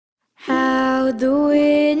How the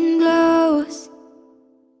wind blows,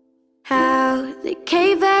 how the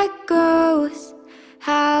cave echoes,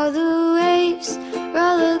 how the waves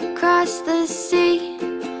roll across the sea.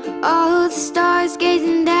 All the stars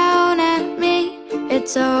gazing down at me.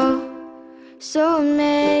 It's all so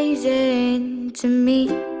amazing to me.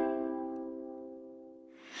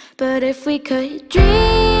 But if we could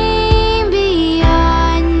dream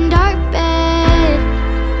beyond our bed,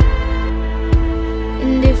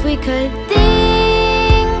 and if we could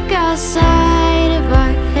think outside of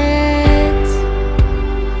our heads,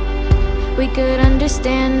 we could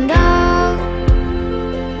understand all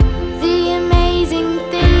the amazing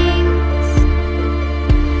things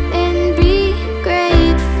and be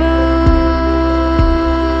grateful.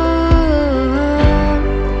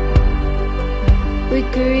 We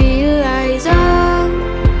could realize all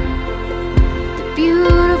the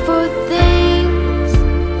beautiful things,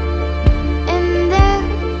 and they're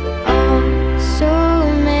all so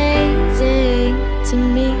amazing to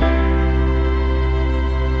me.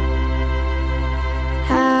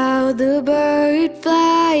 How the bird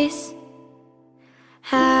flies,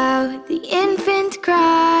 how the infant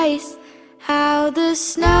cries, how the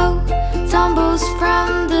snow tumbles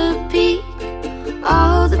from the peak,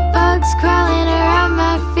 all the bugs crawling around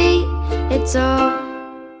my feet. It's all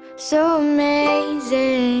so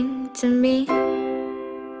amazing to me.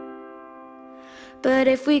 But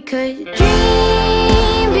if we could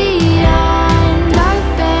dream beyond our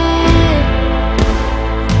bed,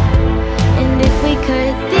 and if we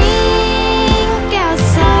could think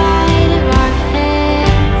outside of our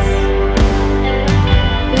heads,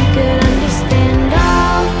 we could understand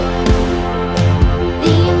all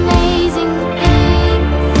the amazing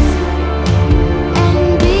things and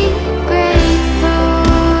be grateful.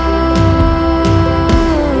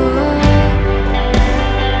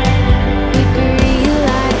 We could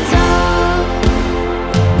realize all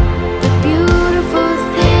the beautiful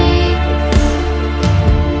things,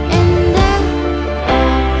 and they're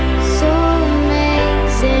all so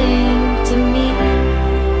amazing to me.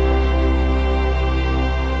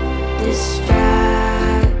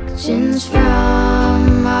 Distractions from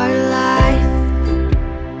our life,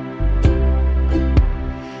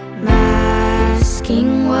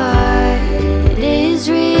 masking what is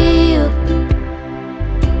real.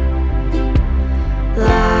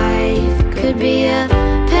 Life could be a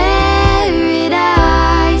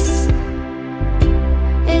paradise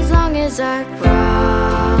as long as our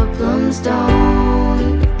problems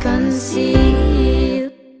don't conceal.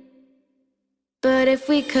 But if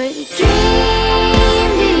we could dream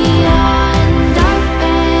beyond our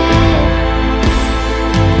bed,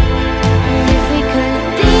 and if we could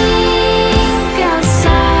think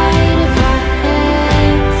outside of our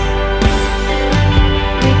heads,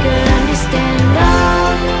 we could understand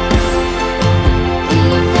all the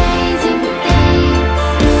amazing things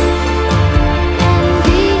and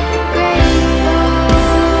be grateful.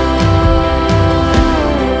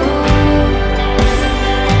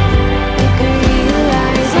 We could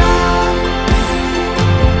realize all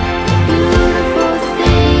the beautiful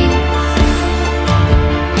things,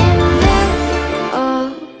 and they're all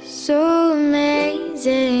so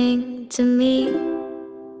amazing to me.